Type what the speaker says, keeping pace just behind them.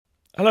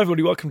Hello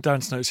everybody, welcome to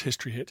Dan Snow's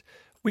History Hit.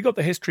 We got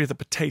the history of the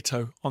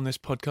potato on this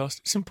podcast.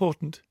 It's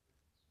important.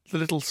 The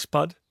little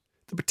spud,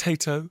 the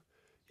potato,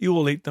 you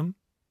all eat them.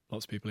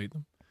 Lots of people eat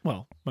them.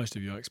 Well, most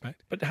of you I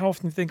expect. But how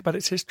often do you think about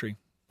its history?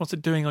 What's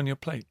it doing on your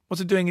plate?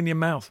 What's it doing in your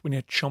mouth when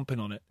you're chomping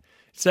on it?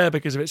 It's there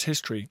because of its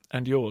history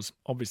and yours,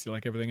 obviously,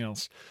 like everything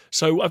else.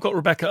 So I've got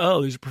Rebecca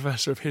Earle, who's a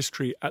professor of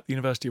history at the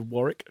University of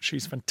Warwick.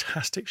 She's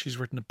fantastic. She's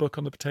written a book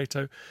on the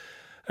potato.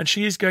 And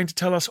she is going to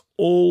tell us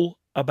all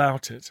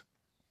about it.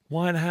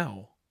 Why and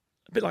how?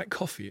 A bit like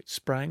coffee, it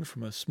sprang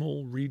from a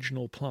small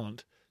regional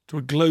plant to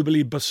a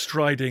globally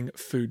bestriding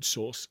food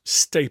source,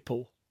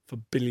 staple for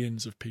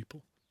billions of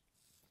people.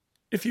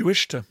 If you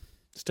wish to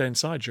stay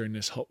inside during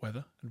this hot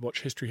weather and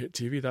watch History Hit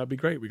TV, that would be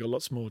great. We've got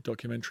lots more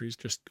documentaries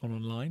just gone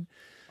online,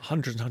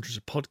 hundreds and hundreds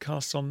of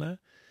podcasts on there.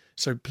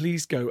 So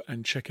please go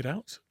and check it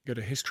out. Go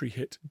to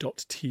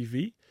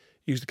historyhit.tv,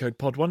 use the code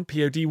POD1,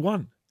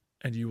 POD1,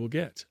 and you will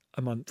get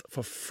a month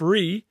for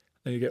free.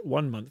 Then you get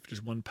 1 month for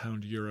just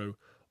 £1, euro,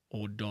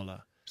 or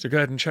dollar. So go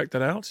ahead and check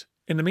that out.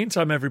 In the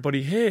meantime,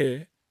 everybody,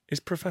 here is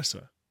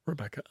Professor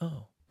Rebecca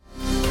Earle.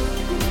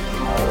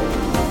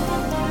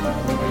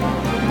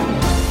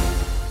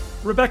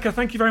 Rebecca,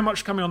 thank you very much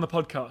for coming on the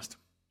podcast.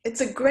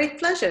 It's a great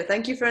pleasure.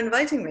 Thank you for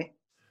inviting me.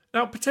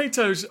 Now,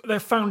 potatoes, they're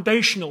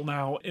foundational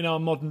now in our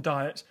modern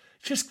diet.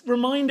 Just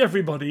remind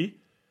everybody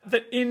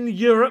that in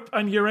Europe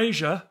and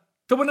Eurasia,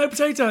 there were no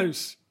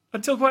potatoes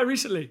until quite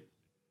recently.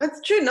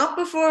 That's true. Not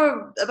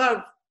before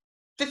about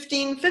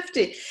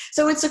 1550.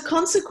 So it's a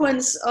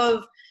consequence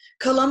of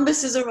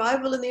Columbus's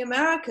arrival in the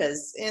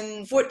Americas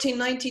in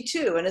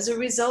 1492. And as a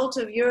result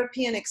of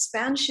European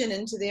expansion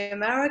into the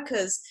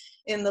Americas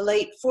in the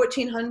late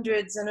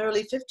 1400s and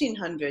early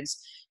 1500s,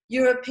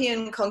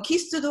 European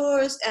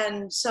conquistadors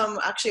and some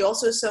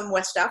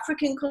West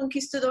African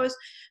conquistadors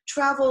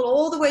traveled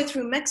all the way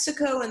through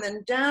Mexico and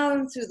then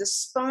down through the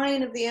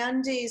spine of the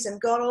Andes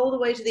and got all the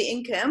way to the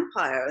Inca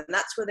Empire. And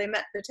that's where they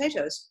met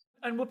potatoes.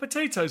 And were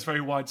potatoes very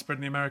widespread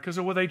in the Americas,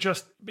 or were they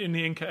just in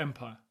the Inca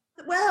Empire?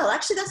 Well,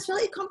 actually, that's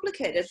slightly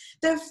complicated.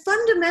 They're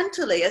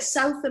fundamentally a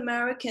South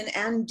American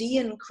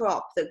Andean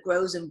crop that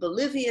grows in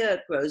Bolivia,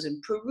 it grows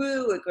in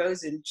Peru, it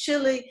grows in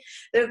Chile.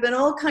 There have been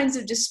all kinds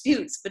of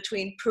disputes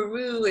between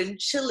Peru and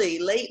Chile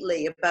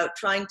lately about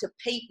trying to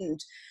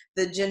patent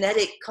the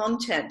genetic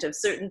content of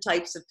certain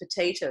types of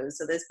potatoes.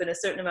 So there's been a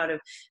certain amount of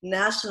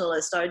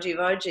nationalist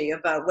argy-bargy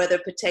about whether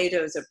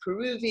potatoes are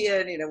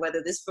Peruvian,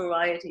 whether this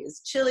variety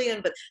is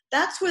Chilean, but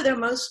that's where they're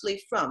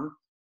mostly from.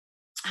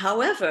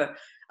 However,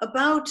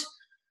 about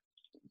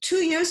 2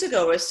 years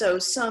ago or so,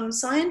 some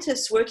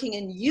scientists working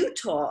in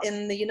Utah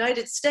in the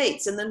United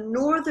States, in the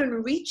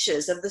northern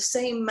reaches of the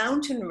same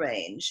mountain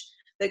range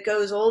that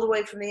goes all the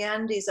way from the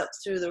Andes up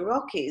through the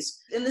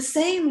Rockies, in the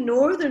same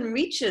northern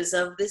reaches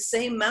of this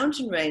same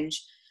mountain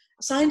range,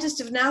 scientists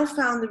have now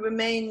found the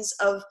remains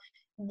of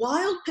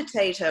wild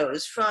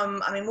potatoes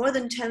from, more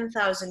than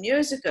 10,000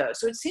 years ago.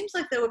 So it seems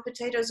like there were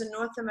potatoes in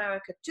North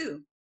America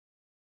too.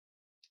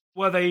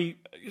 Were they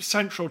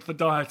central to the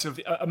diet of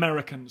the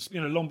Americans,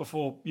 long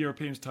before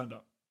Europeans turned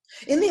up?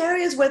 In the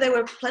areas where they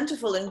were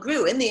plentiful and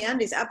grew, in the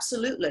Andes,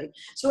 absolutely.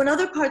 So in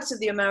other parts of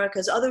the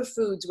Americas, other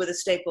foods were the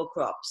staple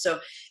crop. So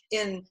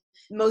in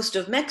most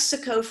of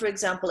Mexico, for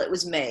example, it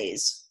was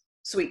maize,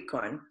 sweet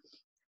corn.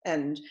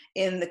 And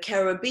in the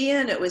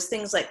Caribbean, it was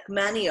things like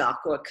manioc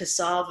or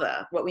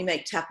cassava, what we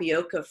make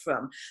tapioca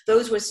from.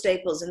 Those were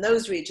staples in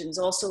those regions.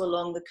 Also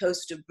along the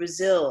coast of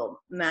Brazil,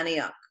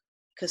 manioc.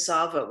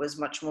 Cassava was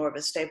much more of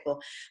a staple.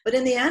 But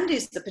in the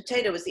Andes, the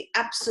potato was the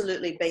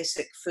absolutely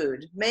basic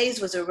food. Maize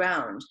was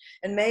around,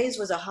 and maize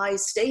was a high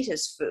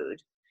status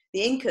food.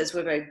 The Incas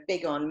were very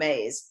big on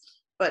maize,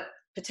 but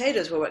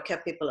potatoes were what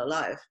kept people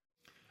alive.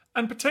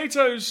 And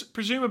potatoes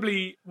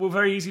presumably were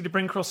very easy to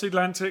bring across the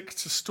Atlantic,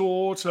 to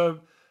store, to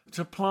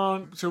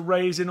plant, to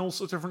raise in all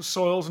sorts of different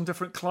soils and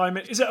different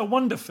climate. Is it a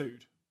wonder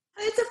food?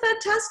 It's a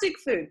fantastic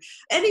food.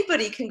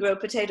 Anybody can grow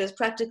potatoes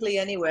practically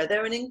anywhere.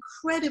 They're an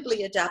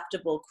incredibly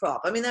adaptable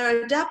crop.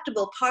 They're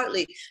adaptable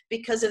partly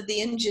because of the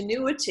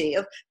ingenuity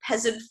of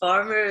peasant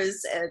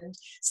farmers and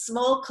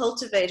small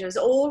cultivators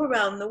all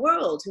around the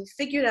world who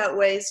figured out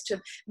ways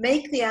to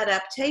make the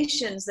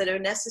adaptations that are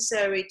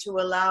necessary to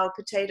allow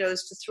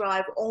potatoes to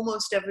thrive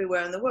almost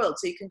everywhere in the world.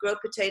 So you can grow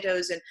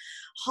potatoes in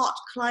hot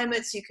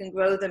climates, you can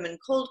grow them in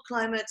cold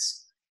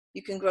climates.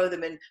 You can grow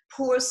them in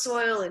poor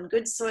soil and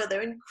good soil.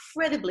 They're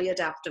incredibly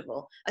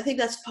adaptable. I think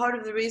that's part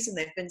of the reason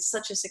they've been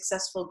such a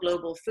successful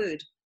global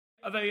food.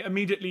 Are they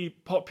immediately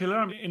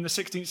popular? In the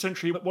 16th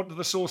century, what do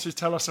the sources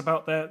tell us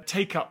about their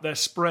take-up, their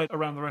spread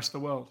around the rest of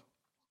the world?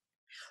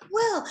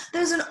 Well,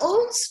 there's an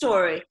old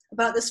story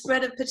about the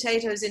spread of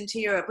potatoes into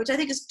Europe, which I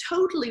think is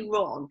totally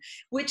wrong,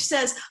 which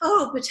says,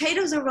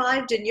 potatoes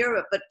arrived in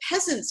Europe, but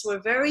peasants were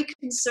very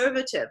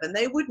conservative and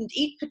they wouldn't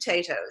eat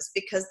potatoes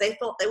because they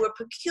thought they were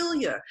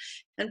peculiar.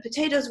 And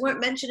potatoes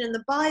weren't mentioned in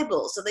the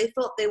Bible, so they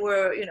thought they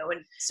were, a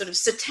sort of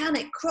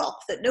satanic crop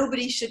that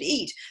nobody should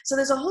eat. So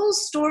there's a whole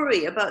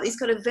story about these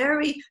kind of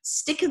very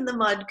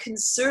stick-in-the-mud,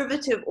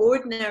 conservative,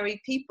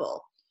 ordinary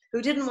people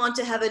who didn't want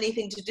to have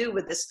anything to do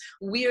with this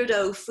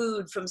weirdo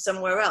food from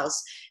somewhere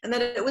else. And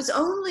that it was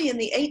only in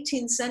the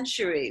 18th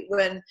century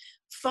when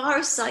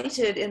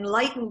far-sighted,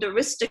 enlightened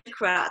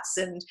aristocrats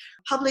and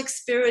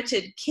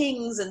public-spirited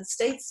kings and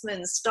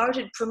statesmen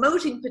started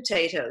promoting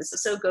potatoes.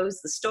 So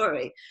goes the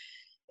story.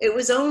 It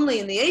was only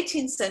in the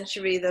 18th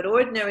century that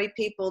ordinary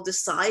people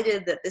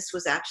decided that this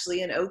was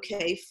actually an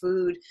okay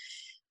food.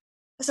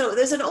 So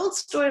there's an old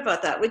story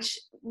about that, which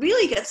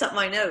really gets up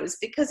my nose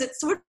because it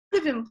sort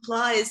of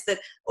implies that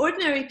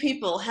ordinary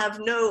people have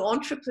no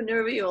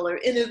entrepreneurial or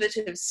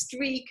innovative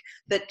streak,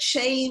 that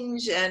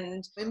change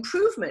and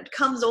improvement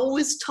comes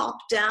always top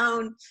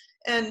down,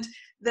 and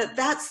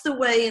that's the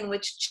way in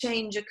which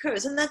change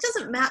occurs. And that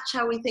doesn't match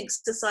how we think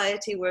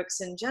society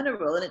works in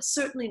general, and it's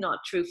certainly not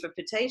true for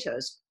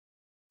potatoes.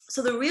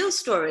 So the real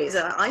story, as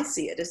I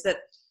see it, is that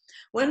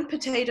when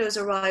potatoes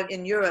arrived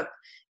in Europe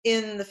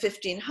in the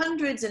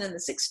 1500s and in the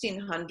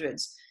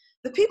 1600s,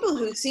 the people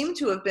who seem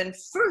to have been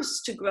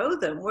first to grow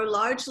them were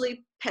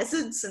largely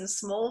peasants and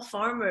small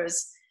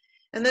farmers,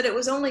 and that it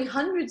was only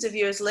hundreds of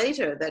years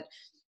later that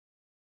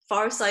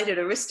far-sighted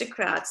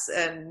aristocrats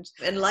and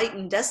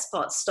enlightened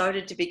despots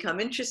started to become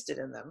interested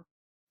in them.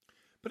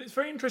 But it's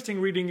very interesting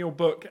reading your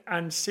book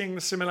and seeing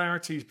the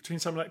similarities between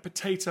something like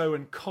potato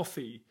and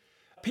coffee.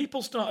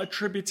 People start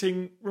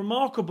attributing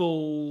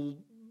remarkable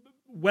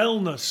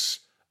wellness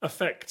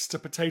effects to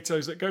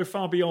potatoes that go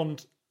far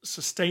beyond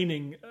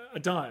sustaining a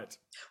diet.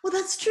 Well,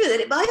 that's true.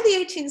 That by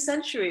the 18th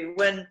century,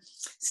 when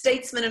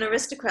statesmen and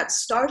aristocrats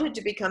started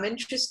to become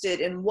interested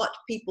in what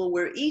people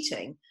were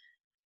eating,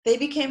 they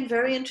became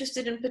very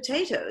interested in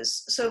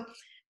potatoes. So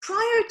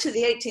prior to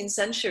the 18th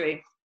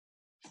century,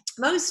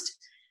 most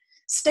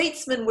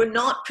statesmen were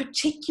not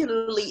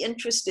particularly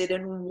interested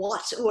in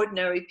what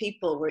ordinary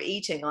people were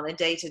eating on a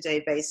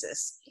day-to-day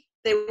basis.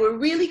 They were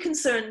really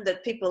concerned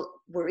that people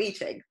were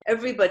eating.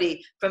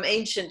 Everybody from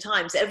ancient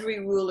times, every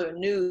ruler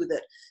knew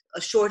that a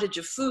shortage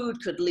of food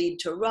could lead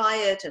to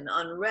riot and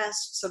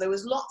unrest. So there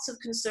was lots of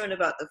concern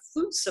about the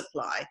food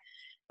supply.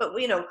 But,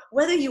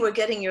 whether you were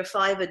getting your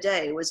 5 a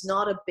day was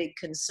not a big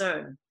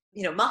concern.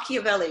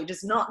 Machiavelli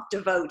does not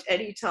devote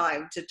any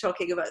time to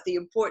talking about the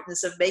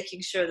importance of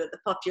making sure that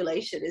the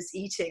population is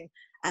eating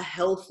a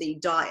healthy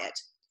diet.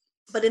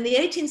 But in the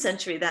 18th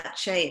century, that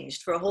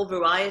changed for a whole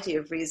variety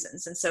of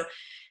reasons. And so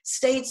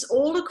states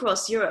all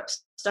across Europe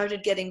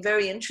started getting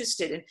very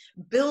interested in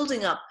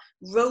building up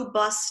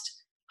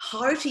robust,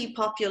 hearty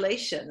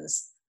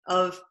populations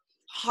of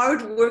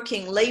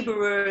hardworking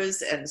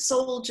laborers and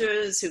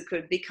soldiers who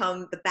could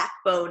become the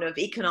backbone of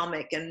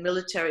economic and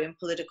military and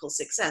political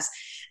success.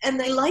 And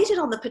they lighted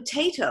on the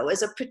potato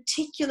as a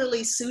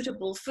particularly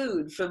suitable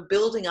food for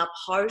building up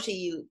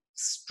hearty,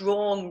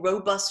 strong,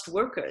 robust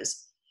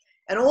workers.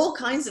 And all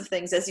kinds of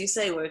things, as you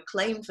say, were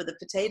claimed for the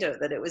potato,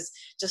 that it was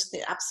just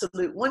the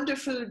absolute wonder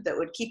food that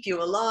would keep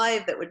you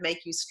alive, that would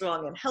make you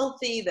strong and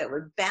healthy, that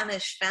would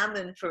banish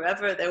famine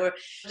forever. There were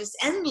just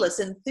endless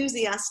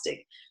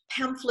enthusiastic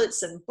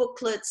pamphlets and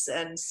booklets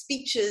and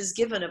speeches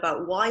given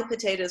about why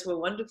potatoes were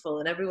wonderful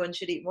and everyone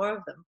should eat more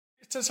of them.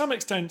 To some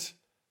extent,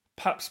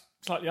 perhaps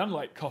slightly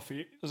unlike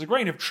coffee, there's a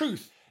grain of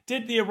truth.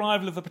 Did the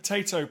arrival of the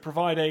potato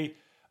provide a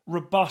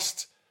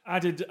robust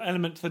added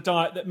element to the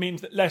diet that means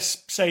that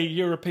less, say,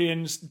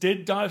 Europeans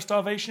did die of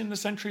starvation in the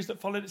centuries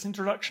that followed its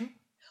introduction?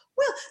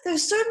 Well,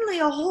 there's certainly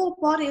a whole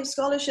body of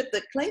scholarship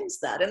that claims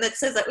that, and that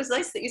says, that was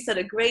nice that you said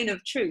a grain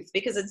of truth,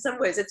 because in some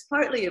ways it's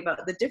partly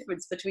about the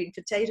difference between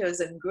potatoes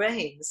and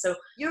grains. So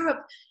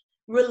Europe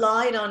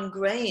relied on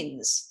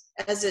grains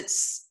as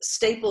its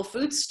staple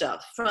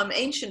foodstuff from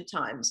ancient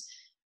times.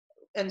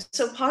 And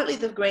so partly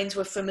the grains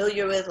we're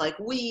familiar with, like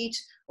wheat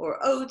or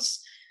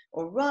oats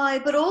or rye,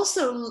 but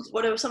also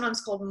what are sometimes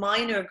called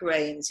minor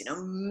grains,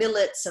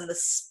 millets and the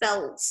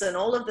spelts and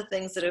all of the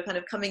things that are kind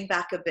of coming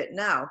back a bit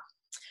now.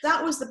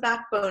 That was the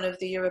backbone of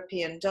the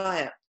European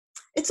diet.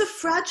 It's a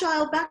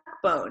fragile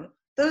backbone.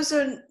 Those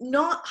are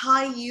not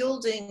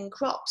high-yielding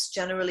crops,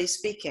 generally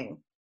speaking.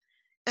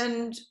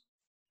 And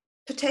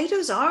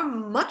potatoes are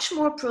much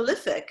more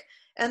prolific,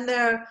 and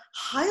they're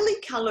highly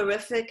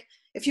calorific.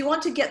 If you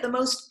want to get the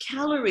most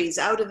calories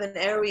out of an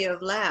area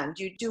of land,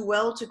 you do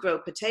well to grow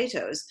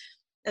potatoes.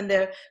 And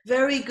they're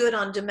very good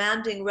on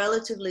demanding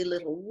relatively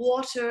little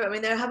water. I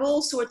mean, they have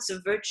all sorts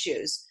of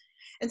virtues.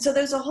 And so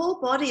there's a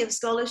whole body of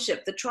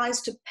scholarship that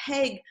tries to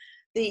peg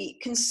the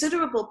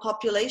considerable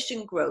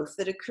population growth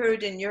that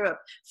occurred in Europe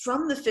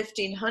from the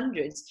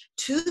 1500s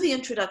to the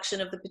introduction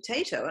of the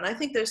potato. And I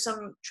think there's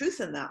some truth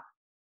in that.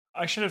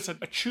 I should have said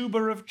a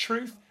tuber of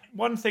truth.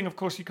 One thing, of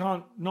course, you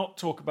can't not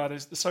talk about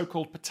is the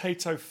so-called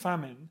potato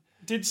famine.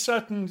 Did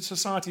certain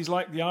societies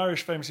like the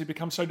Irish famously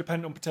become so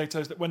dependent on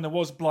potatoes that when there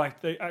was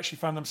blight, they actually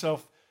found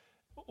themselves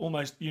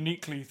almost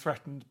uniquely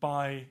threatened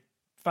by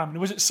famine?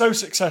 Was it so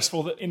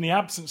successful that in the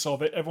absence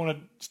of it, everyone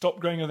had stopped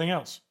growing anything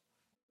else?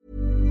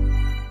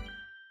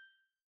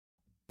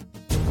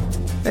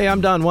 Hey,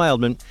 I'm Don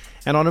Wildman,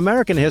 and on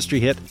American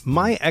History Hit,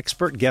 my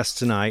expert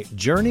guests and I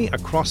journey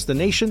across the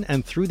nation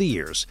and through the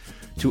years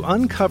to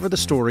uncover the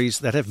stories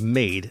that have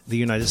made the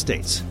United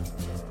States.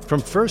 From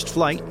first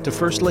flight to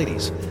first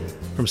ladies,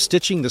 from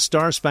stitching the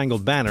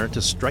Star-Spangled Banner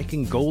to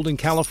striking gold in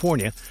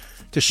California,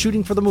 to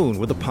shooting for the moon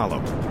with Apollo.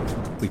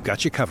 We've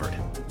got you covered.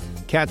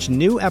 Catch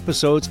new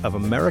episodes of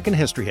American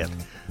History Hit,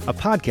 a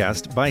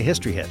podcast by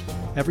History Hit,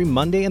 every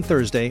Monday and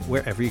Thursday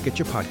wherever you get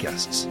your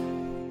podcasts.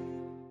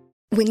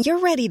 When you're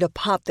ready to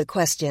pop the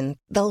question,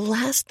 the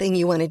last thing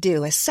you want to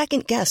do is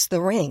second-guess the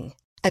ring.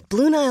 At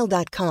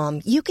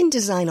BlueNile.com, you can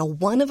design a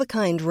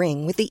one-of-a-kind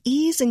ring with the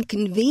ease and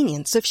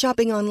convenience of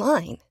shopping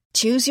online.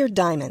 Choose your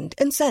diamond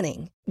and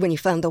setting. When you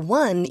find the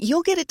one,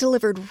 you'll get it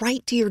delivered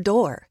right to your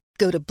door.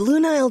 Go to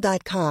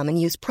BlueNile.com and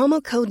use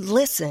promo code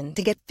LISTEN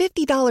to get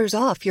 $50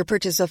 off your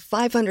purchase of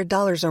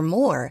 $500 or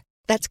more.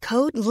 That's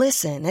code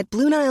LISTEN at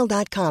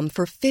BlueNile.com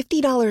for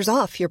 $50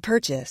 off your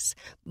purchase.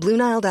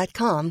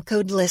 BlueNile.com,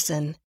 code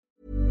LISTEN.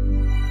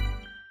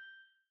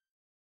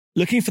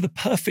 Looking for the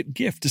perfect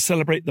gift to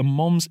celebrate the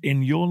moms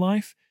in your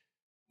life?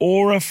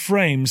 Aura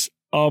frames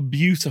are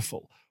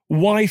beautiful,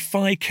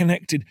 Wi-Fi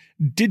connected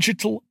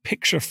digital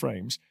picture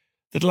frames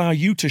that allow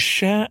you to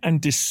share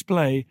and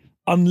display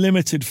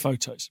unlimited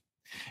photos.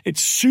 It's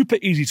super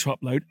easy to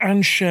upload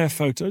and share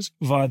photos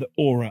via the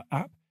Aura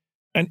app.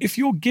 And if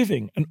you're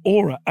giving an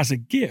Aura as a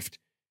gift,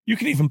 you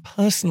can even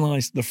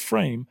personalize the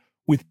frame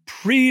with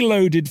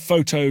preloaded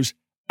photos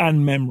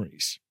and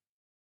memories.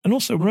 And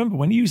also remember,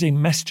 when using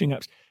messaging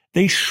apps,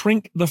 they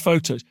shrink the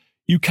photos.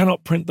 You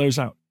cannot print those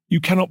out. You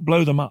cannot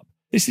blow them up.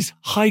 This is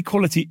high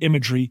quality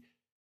imagery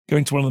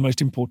going to one of the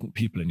most important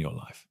people in your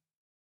life.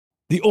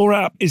 The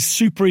Aura app is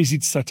super easy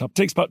to set up. It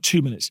takes about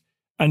 2 minutes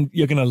and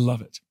you're going to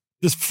love it.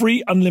 There's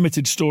free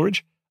unlimited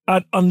storage,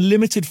 add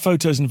unlimited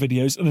photos and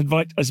videos, and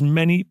invite as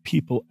many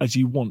people as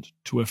you want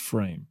to a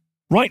frame.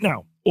 Right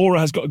now,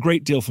 Aura has got a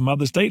great deal for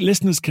Mother's Day.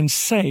 Listeners can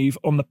save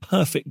on the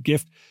perfect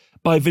gift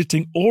by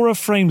visiting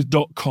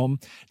auraframes.com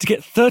to get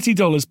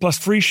 $30 plus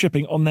free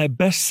shipping on their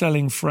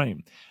best-selling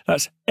frame.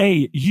 That's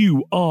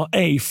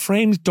AURA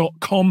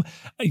frames.com.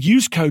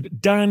 Use code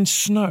Dan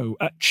Snow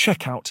at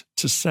checkout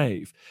to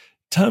save.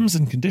 Terms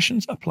and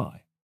conditions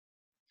apply.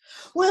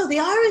 Well, the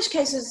Irish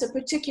case is a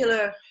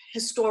particular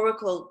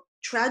historical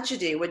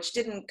tragedy which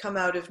didn't come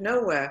out of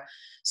nowhere.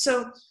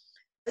 So,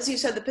 as you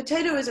said, the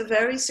potato is a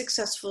very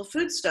successful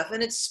foodstuff,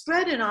 and it's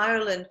spread in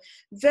Ireland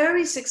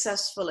very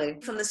successfully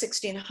from the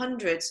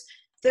 1600s.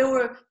 There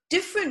were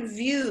different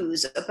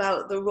views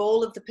about the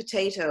role of the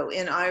potato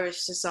in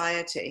Irish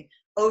society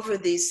over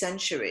these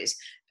centuries.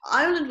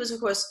 Ireland was, of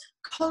course,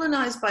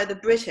 colonized by the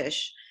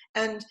British,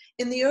 and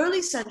in the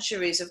early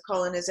centuries of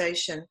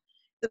colonization,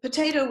 the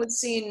potato was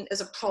seen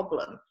as a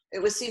problem.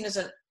 It was seen as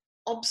an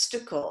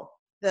obstacle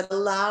that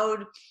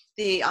allowed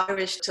the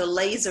Irish to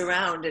laze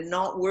around and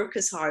not work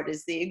as hard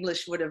as the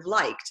English would have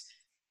liked.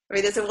 I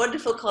mean, there's a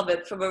wonderful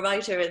comment from a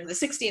writer in the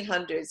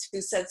 1600s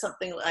who said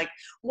something like,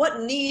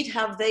 "What need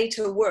have they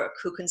to work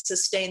who can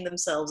sustain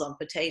themselves on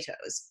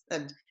potatoes?"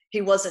 And he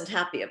wasn't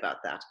happy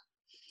about that.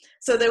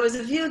 So there was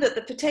a view that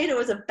the potato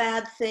was a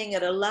bad thing.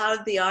 It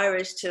allowed the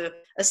Irish to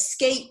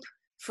escape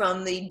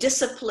from the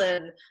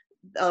discipline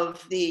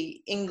of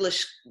the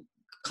English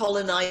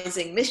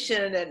colonizing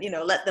mission and,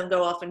 let them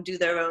go off and do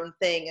their own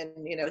thing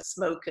and,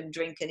 smoke and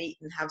drink and eat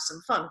and have some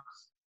fun.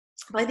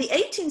 By the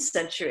 18th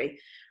century,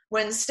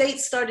 when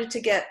states started to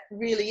get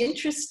really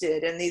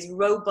interested in these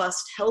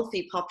robust,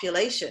 healthy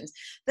populations,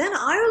 then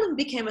Ireland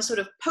became a sort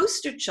of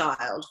poster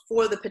child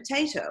for the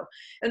potato.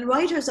 And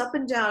writers up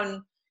and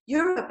down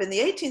Europe in the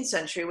 18th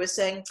century were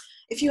saying,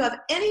 if you have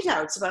any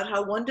doubts about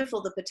how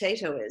wonderful the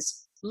potato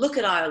is, look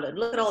at Ireland.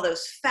 Look at all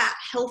those fat,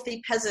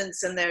 healthy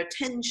peasants and their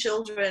 10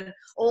 children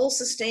all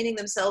sustaining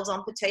themselves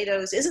on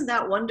potatoes. Isn't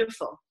that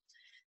wonderful?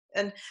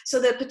 And so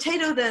the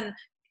potato then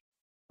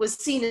was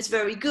seen as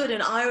very good,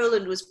 and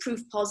Ireland was proof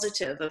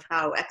positive of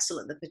how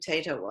excellent the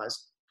potato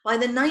was. By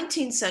the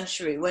 19th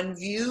century, when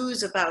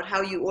views about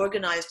how you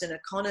organized an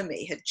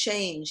economy had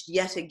changed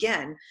yet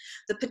again,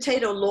 the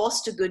potato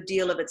lost a good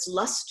deal of its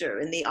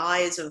luster in the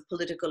eyes of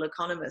political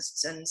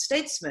economists and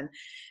statesmen,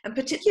 and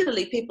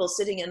particularly people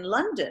sitting in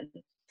London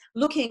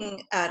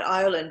looking at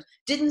Ireland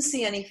didn't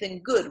see anything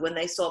good when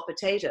they saw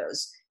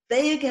potatoes.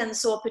 They again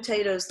saw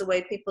potatoes the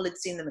way people had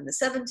seen them in the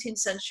 17th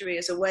century,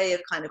 as a way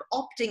of kind of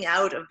opting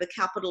out of the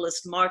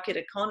capitalist market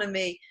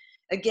economy.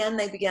 Again,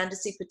 they began to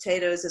see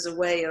potatoes as a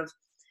way of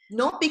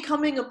not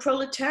becoming a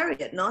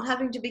proletariat, not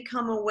having to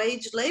become a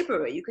waged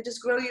laborer. You could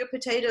just grow your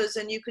potatoes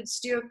and you could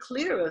steer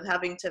clear of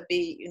having to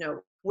be,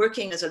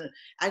 working as an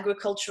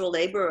agricultural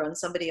laborer on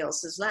somebody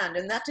else's land.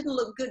 And that didn't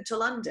look good to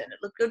London. It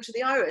looked good to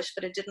the Irish,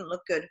 but it didn't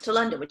look good to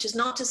London, which is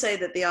not to say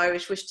that the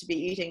Irish wished to be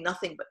eating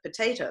nothing but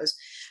potatoes.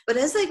 But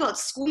as they got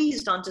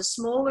squeezed onto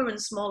smaller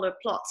and smaller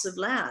plots of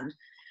land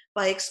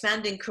by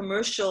expanding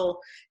commercial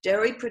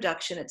dairy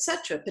production,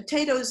 etc.,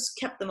 potatoes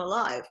kept them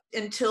alive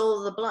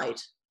until the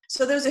Blight.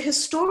 So there's a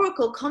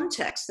historical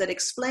context that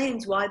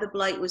explains why the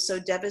Blight was so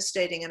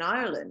devastating in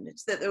Ireland.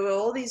 It's that there were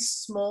all these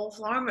small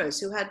farmers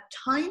who had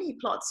tiny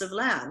plots of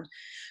land,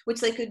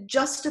 which they could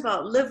just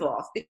about live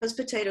off because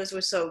potatoes were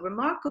so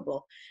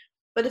remarkable.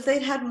 But if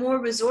they'd had more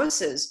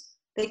resources,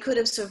 they could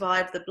have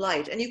survived the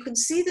blight. And you can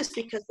see this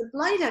because the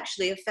blight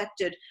actually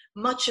affected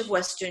much of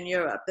Western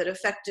Europe. It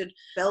affected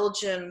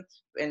Belgium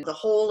and the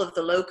whole of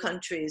the Low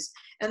Countries.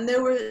 And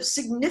there were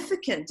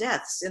significant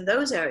deaths in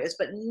those areas,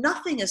 but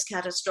nothing as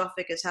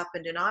catastrophic as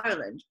happened in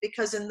Ireland,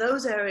 because in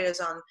those areas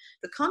on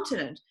the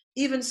continent,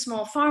 even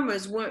small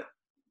farmers weren't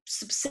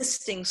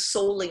subsisting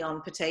solely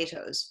on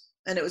potatoes.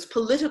 And it was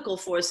political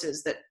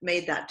forces that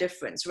made that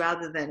difference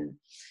rather than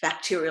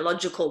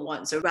bacteriological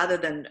ones, or rather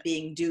than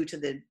being due to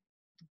the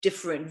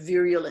different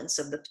virulence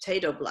of the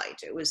potato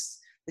blight. It was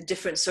the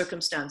different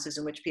circumstances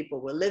in which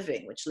people were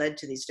living, which led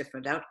to these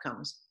different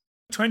outcomes.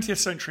 20th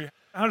century,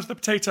 how does the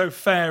potato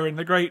fare in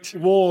the great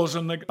wars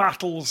and the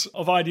battles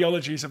of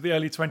ideologies of the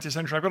early 20th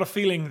century? I've got a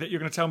feeling that you're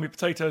going to tell me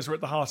potatoes were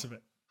at the heart of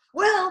it.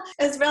 Well,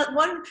 as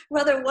one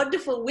rather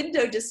wonderful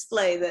window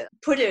display that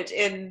put it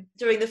in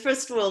during the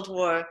First World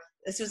War.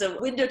 This was a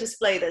window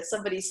display that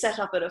somebody set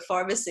up at a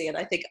pharmacy in,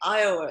 I think,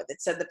 Iowa,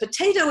 that said, "The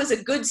potato is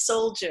a good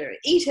soldier,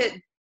 eat it,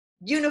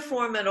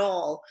 uniform and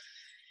all."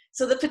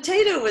 So the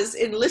potato was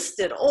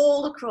enlisted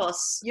all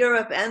across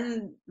Europe,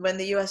 and when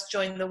the US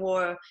joined the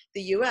war,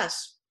 the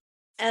US,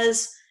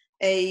 as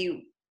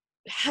a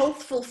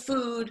healthful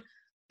food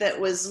that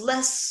was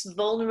less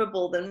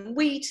vulnerable than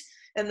wheat,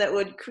 and that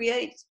would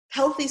create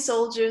healthy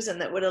soldiers, and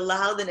that would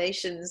allow the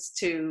nations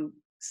to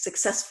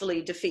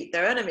successfully defeat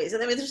their enemies.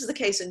 And I mean, this was the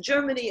case in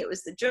Germany.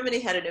 Germany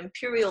had an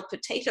imperial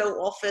potato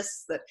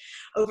office that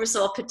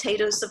oversaw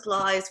potato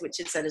supplies,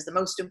 which it said is the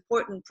most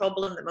important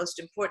problem, the most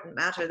important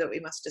matter that we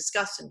must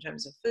discuss in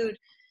terms of food.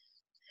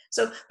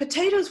 So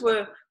potatoes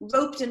were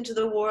roped into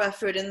the war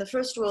effort in the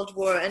First World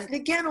War, and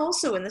again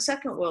also in the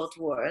Second World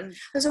War. And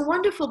there's a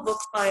wonderful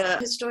book by a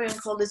historian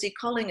called Lizzie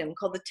Collingham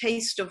called The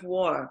Taste of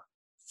War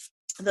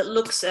that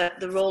looks at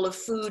the role of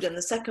food in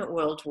the Second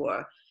World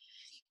War.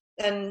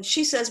 And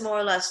she says more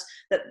or less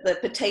that the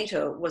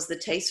potato was the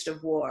taste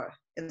of war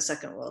in the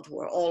Second World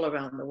War all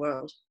around the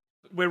world.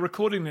 We're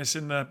recording this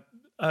in the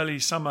early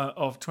summer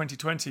of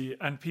 2020,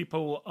 and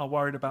people are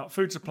worried about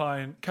food supply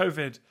and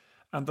COVID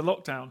and the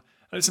lockdown.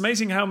 And it's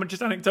amazing how much,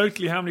 just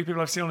anecdotally, how many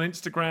people I've seen on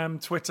Instagram,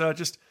 Twitter,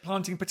 just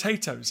planting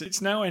potatoes.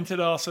 It's now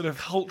entered our sort of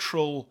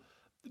cultural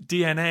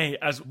DNA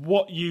as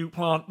what you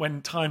plant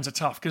when times are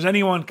tough, because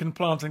anyone can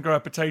plant and grow a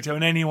potato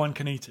and anyone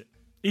can eat it,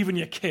 even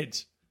your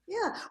kids.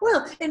 Yeah,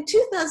 well, in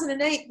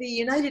 2008, the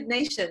United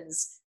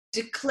Nations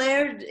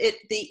declared it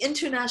the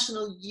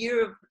International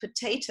Year of the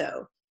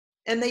Potato.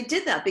 And they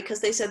did that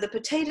because they said the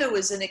potato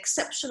is an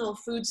exceptional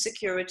food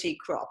security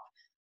crop.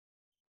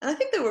 And I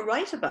think they were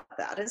right about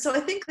that. And so I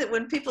think that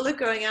when people are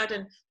going out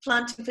and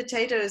planting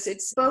potatoes,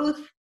 it's both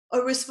a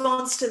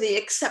response to the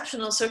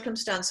exceptional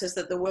circumstances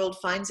that the world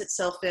finds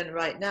itself in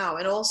right now,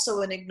 and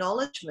also an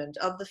acknowledgement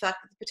of the fact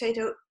that the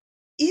potato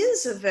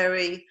is a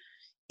very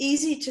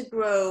easy to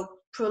grow,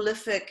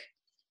 prolific,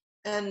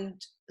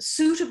 and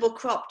suitable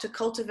crop to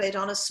cultivate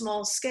on a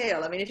small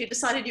scale. I mean, if you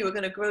decided you were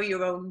going to grow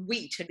your own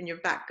wheat in your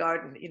back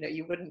garden,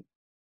 you wouldn't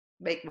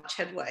make much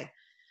headway.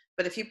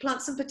 But if you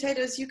plant some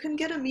potatoes, you can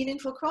get a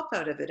meaningful crop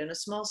out of it in a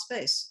small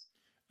space.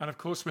 And of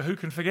course, who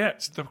can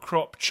forget the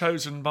crop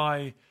chosen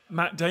by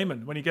Matt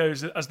Damon when he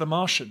goes as the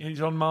Martian?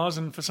 He's on Mars,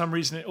 and for some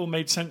reason it all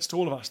made sense to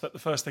all of us that the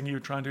first thing you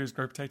would try and do is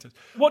grow potatoes.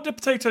 What do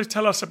potatoes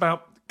tell us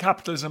about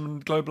capitalism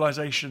and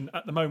globalization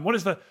at the moment? What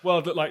does the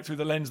world look like through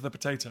the lens of the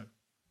potato?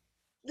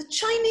 The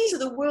Chinese are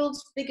the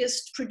world's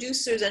biggest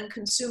producers and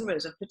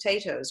consumers of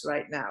potatoes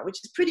right now,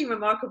 which is pretty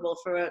remarkable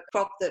for a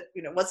crop that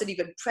wasn't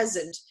even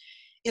present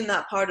in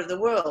that part of the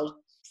world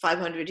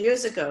 500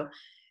 years ago.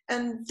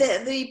 And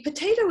the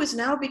potato has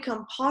now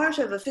become part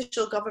of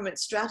official government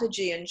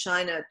strategy in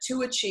China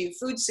to achieve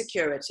food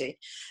security.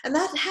 And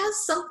that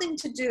has something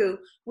to do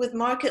with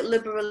market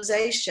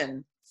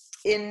liberalization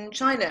in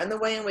China and the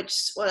way in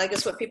which, I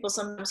guess what people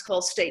sometimes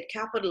call state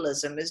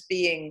capitalism is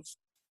being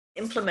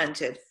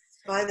implemented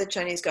by the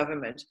Chinese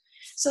government.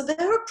 So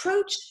their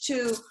approach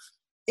to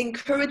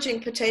encouraging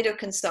potato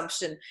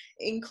consumption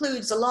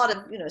includes a lot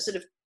of, sort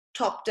of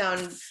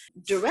top-down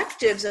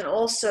directives and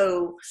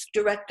also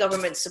direct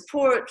government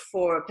support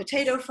for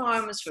potato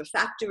farms, for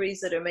factories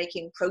that are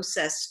making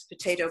processed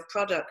potato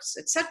products,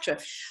 etc.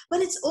 But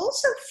it's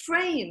also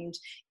framed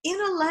in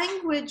a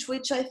language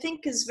which I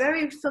think is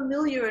very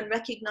familiar and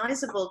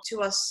recognizable to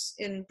us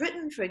in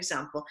Britain, for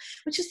example,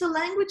 which is the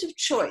language of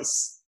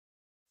choice.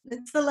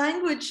 It's the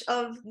language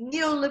of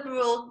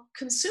neoliberal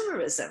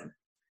consumerism,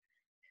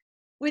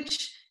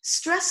 which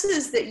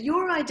stresses that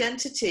your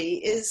identity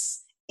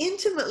is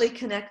intimately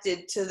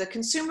connected to the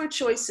consumer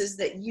choices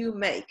that you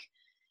make,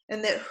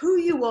 and that who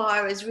you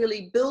are is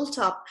really built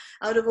up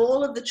out of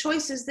all of the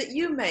choices that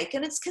you make.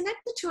 And it's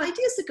connected to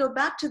ideas that go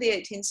back to the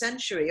 18th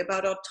century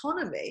about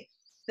autonomy,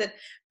 that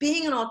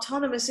being an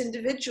autonomous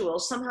individual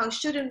somehow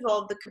should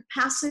involve the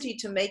capacity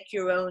to make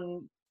your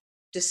own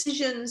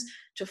decisions,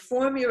 to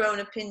form your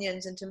own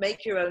opinions, and to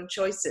make your own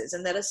choices,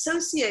 and that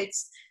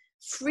associates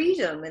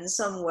freedom in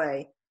some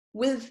way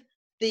with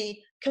the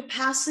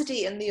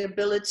capacity and the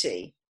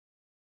ability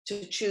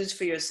to choose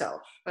for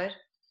yourself, right?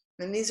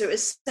 And these are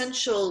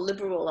essential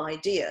liberal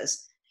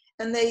ideas.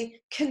 and they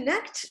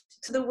connect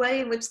to the way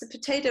in which the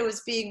potato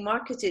is being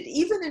marketed,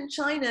 even in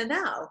China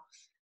now.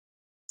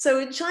 So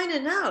in China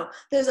now,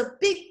 there's a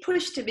big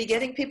push to be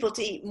getting people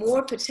to eat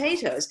more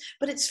potatoes,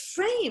 but it's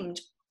framed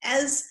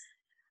as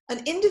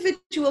an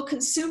individual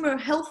consumer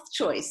health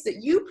choice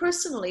that you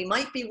personally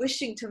might be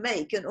wishing to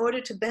make in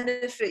order to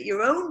benefit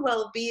your own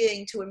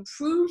well-being, to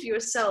improve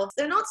yourself.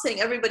 They're not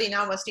saying everybody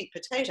now must eat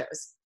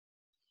potatoes.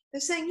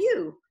 They're saying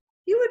you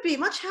would be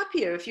much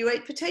happier if you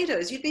ate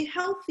potatoes. You'd be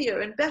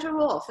healthier and better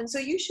off, and so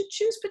you should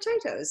choose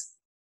potatoes.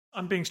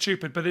 I'm being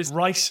stupid, but is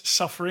rice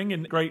suffering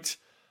in great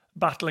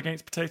battle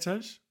against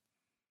potatoes?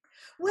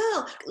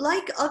 Well,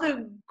 like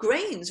other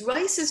grains,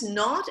 rice is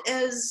not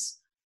as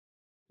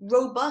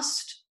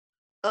robust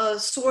a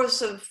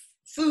source of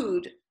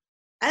food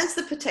as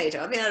the potato.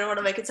 I mean, I don't want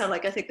to make it sound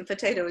like I think the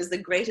potato is the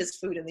greatest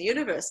food in the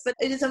universe, but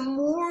it is a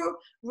more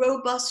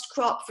robust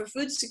crop for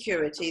food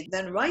security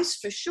than rice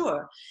for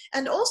sure.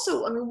 And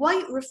also, I mean,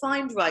 white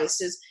refined rice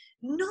is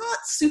not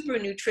super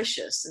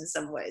nutritious in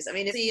some ways. I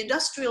mean, the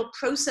industrial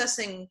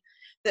processing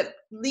that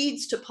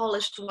leads to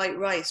polished white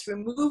rice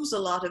removes a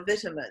lot of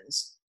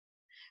vitamins.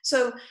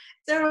 So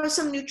there are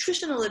some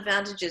nutritional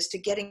advantages to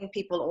getting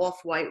people off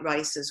white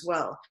rice as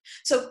well.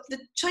 So the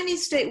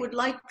Chinese state would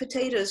like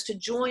potatoes to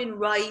join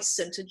rice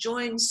and to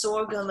join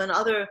sorghum and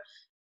other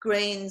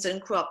grains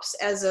and crops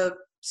as a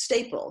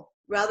staple,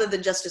 rather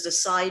than just as a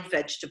side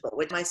vegetable,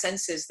 which my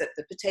sense is that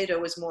the potato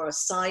was more a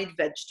side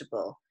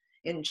vegetable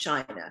in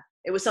China.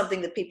 It was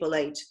something that people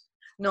ate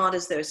not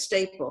as their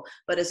staple,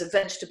 but as a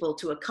vegetable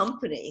to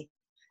accompany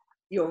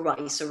your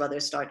rice or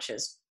other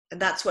starches. And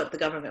that's what the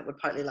government would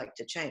partly like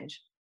to change.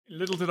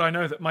 Little did I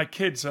know that my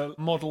kids are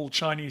model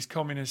Chinese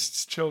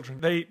communists'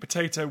 children. They eat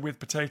potato with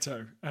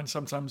potato and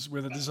sometimes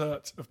with a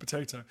dessert of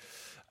potato.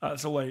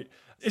 That's all they eat.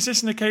 Is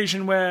this an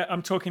occasion where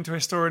I'm talking to a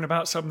historian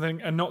about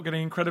something and not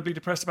getting incredibly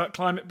depressed about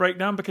climate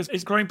breakdown? Because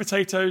is growing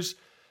potatoes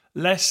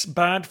less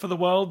bad for the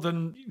world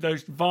than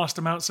those vast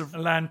amounts of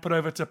land put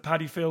over to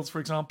paddy fields, for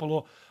example,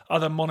 or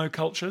other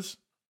monocultures?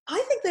 I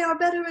think they are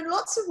better in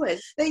lots of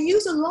ways. They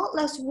use a lot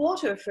less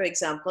water, for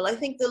example. I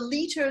think the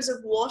liters of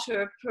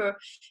water per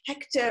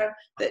hectare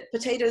that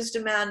potatoes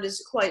demand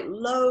is quite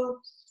low.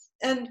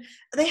 And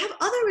they have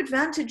other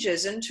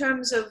advantages in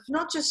terms of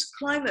not just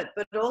climate,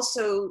 but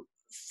also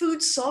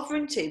food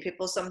sovereignty,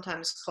 people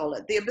sometimes call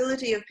it. The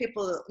ability of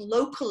people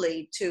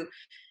locally to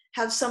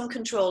have some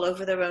control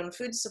over their own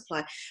food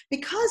supply.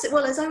 Because,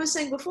 well, as I was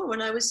saying before,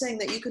 when I was saying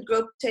that you could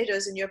grow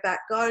potatoes in your back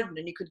garden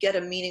and you could get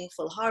a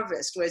meaningful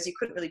harvest, whereas you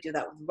couldn't really do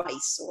that with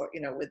rice or,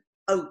 with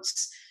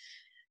oats.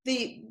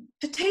 The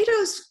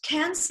potatoes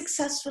can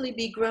successfully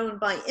be grown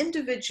by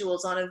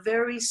individuals on a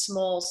very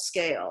small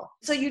scale.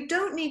 So you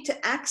don't need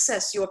to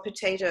access your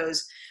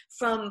potatoes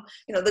from,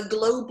 the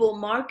global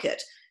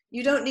market.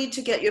 You don't need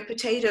to get your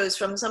potatoes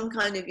from some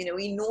kind of,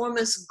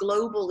 enormous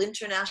global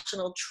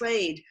international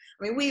trade.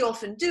 I mean, we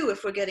often do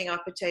if we're getting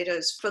our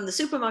potatoes from the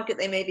supermarket,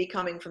 they may be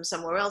coming from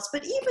somewhere else.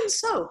 But even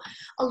so,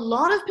 a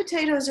lot of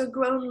potatoes are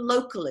grown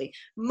locally.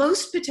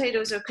 Most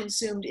potatoes are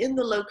consumed in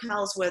the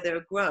locales where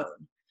they're grown.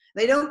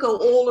 They don't go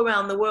all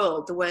around the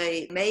world the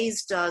way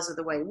maize does or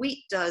the way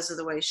wheat does or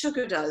the way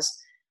sugar does.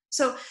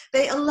 So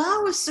they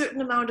allow a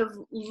certain amount of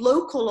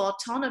local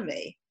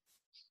autonomy,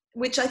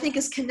 which I think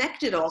is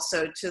connected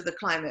also to the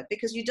climate,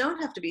 because you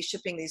don't have to be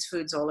shipping these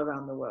foods all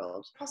around the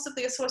world.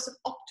 Possibly a source of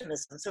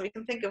optimism. So we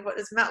can think of what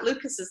is Matt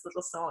Lucas's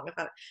little song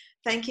about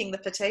thanking the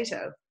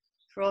potato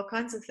for all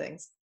kinds of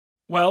things.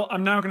 Well,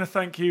 I'm now going to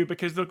thank you,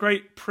 because the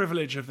great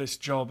privilege of this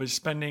job is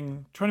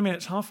spending 20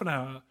 minutes, half an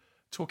hour,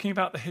 talking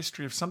about the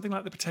history of something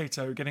like the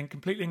potato, getting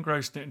completely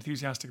engrossed in it,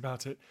 enthusiastic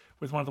about it,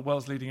 with one of the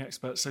world's leading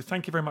experts. So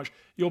thank you very much.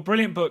 Your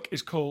brilliant book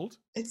is called?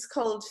 It's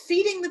called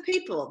Feeding the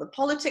People, The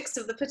Politics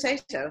of the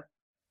Potato.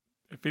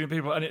 Feeding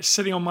people, and it's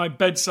sitting on my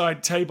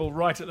bedside table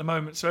right at the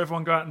moment, so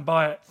everyone go out and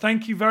buy it.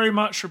 Thank you very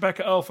much,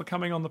 Rebecca Earle, for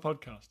coming on the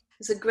podcast.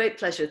 It's a great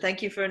pleasure.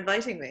 Thank you for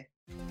inviting me.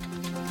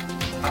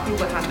 I feel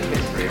we have the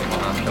history on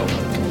our shoulders.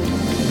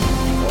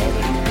 All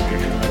the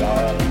information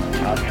about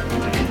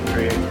our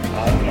history,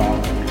 our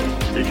songs,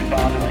 this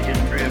part of the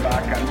history of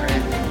our country,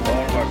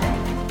 all work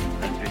on.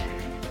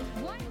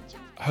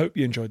 I hope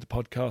you enjoyed the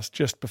podcast.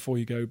 Just before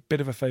you go, bit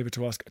of a favour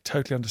to ask. I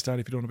totally understand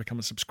if you don't want to become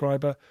a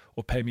subscriber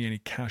or pay me any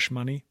cash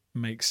money.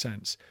 Makes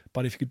sense.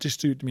 But if you could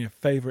just do me a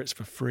favour, it's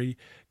for free.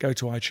 Go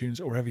to iTunes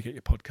or wherever you get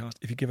your podcast.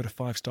 If you give it a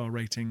 5-star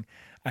rating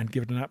and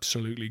give it an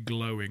absolutely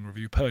glowing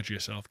review, purge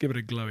yourself, give it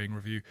a glowing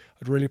review.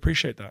 I'd really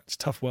appreciate that. It's a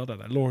tough world out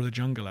there, law of the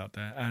jungle out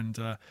there, and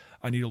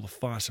I need all the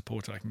fire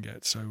support I can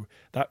get. So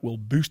that will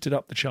boost it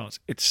up the charts.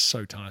 It's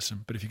so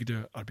tiresome. But if you could do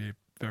it, I'd be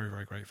very,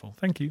 very grateful.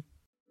 Thank you.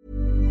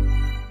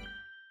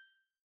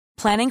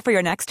 Planning for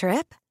your next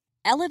trip?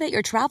 Elevate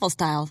your travel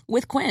style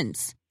with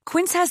Quince.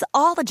 Quince has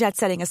all the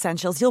jet-setting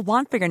essentials you'll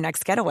want for your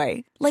next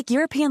getaway, like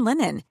European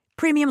linen,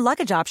 premium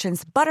luggage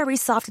options, buttery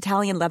soft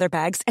Italian leather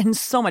bags, and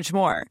so much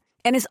more.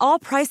 And is all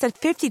priced at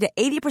 50 to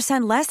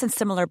 80% less than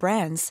similar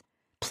brands.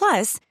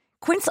 Plus,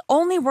 Quince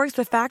only works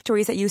with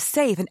factories that use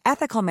safe and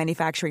ethical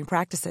manufacturing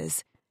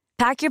practices.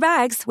 Pack your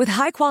bags with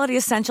high-quality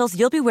essentials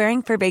you'll be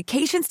wearing for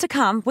vacations to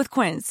come with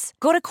Quince.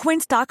 Go to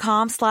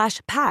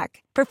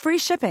quince.com/pack for free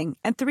shipping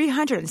and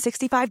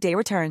 365-day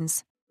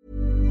returns.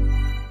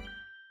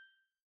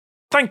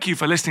 Thank you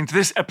for listening to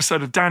this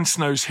episode of Dan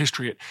Snow's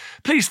History Hit.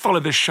 Please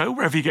follow this show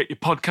wherever you get your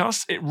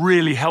podcasts. It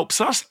really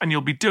helps us, and you'll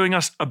be doing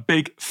us a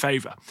big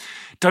favour.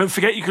 Don't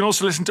forget, you can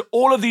also listen to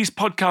all of these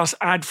podcasts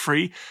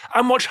ad-free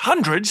and watch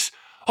hundreds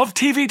of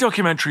TV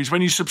documentaries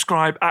when you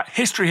subscribe at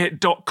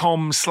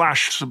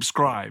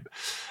historyhit.com/subscribe.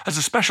 As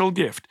a special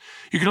gift,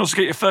 you can also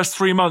get your first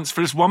 3 months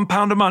for just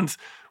 £1 a month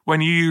when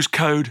you use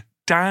code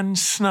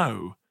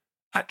DANSNOW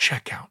at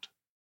checkout.